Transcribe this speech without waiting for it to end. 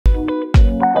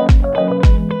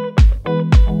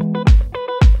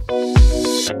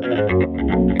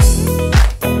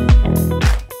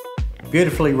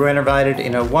beautifully renovated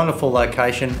in a wonderful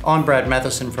location. I'm Brad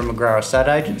Matheson from McGrath Estate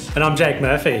Agents. And I'm Jake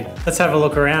Murphy. Let's have a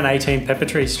look around 18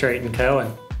 Peppertree Street in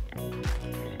Kirwan.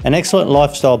 An excellent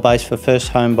lifestyle base for first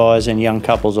home buyers and young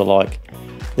couples alike.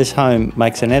 This home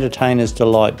makes an entertainer's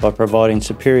delight by providing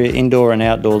superior indoor and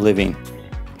outdoor living.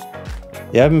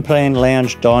 The open plan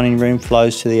lounge dining room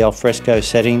flows to the alfresco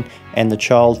setting and the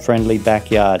child-friendly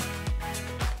backyard.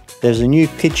 There's a new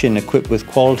kitchen equipped with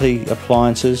quality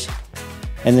appliances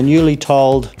and the newly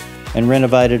tiled and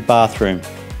renovated bathroom.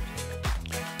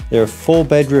 There are 4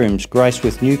 bedrooms graced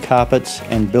with new carpets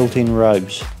and built-in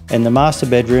robes, and the master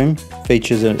bedroom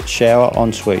features a shower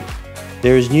ensuite.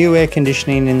 There is new air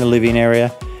conditioning in the living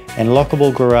area and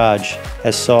lockable garage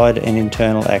has side and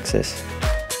internal access.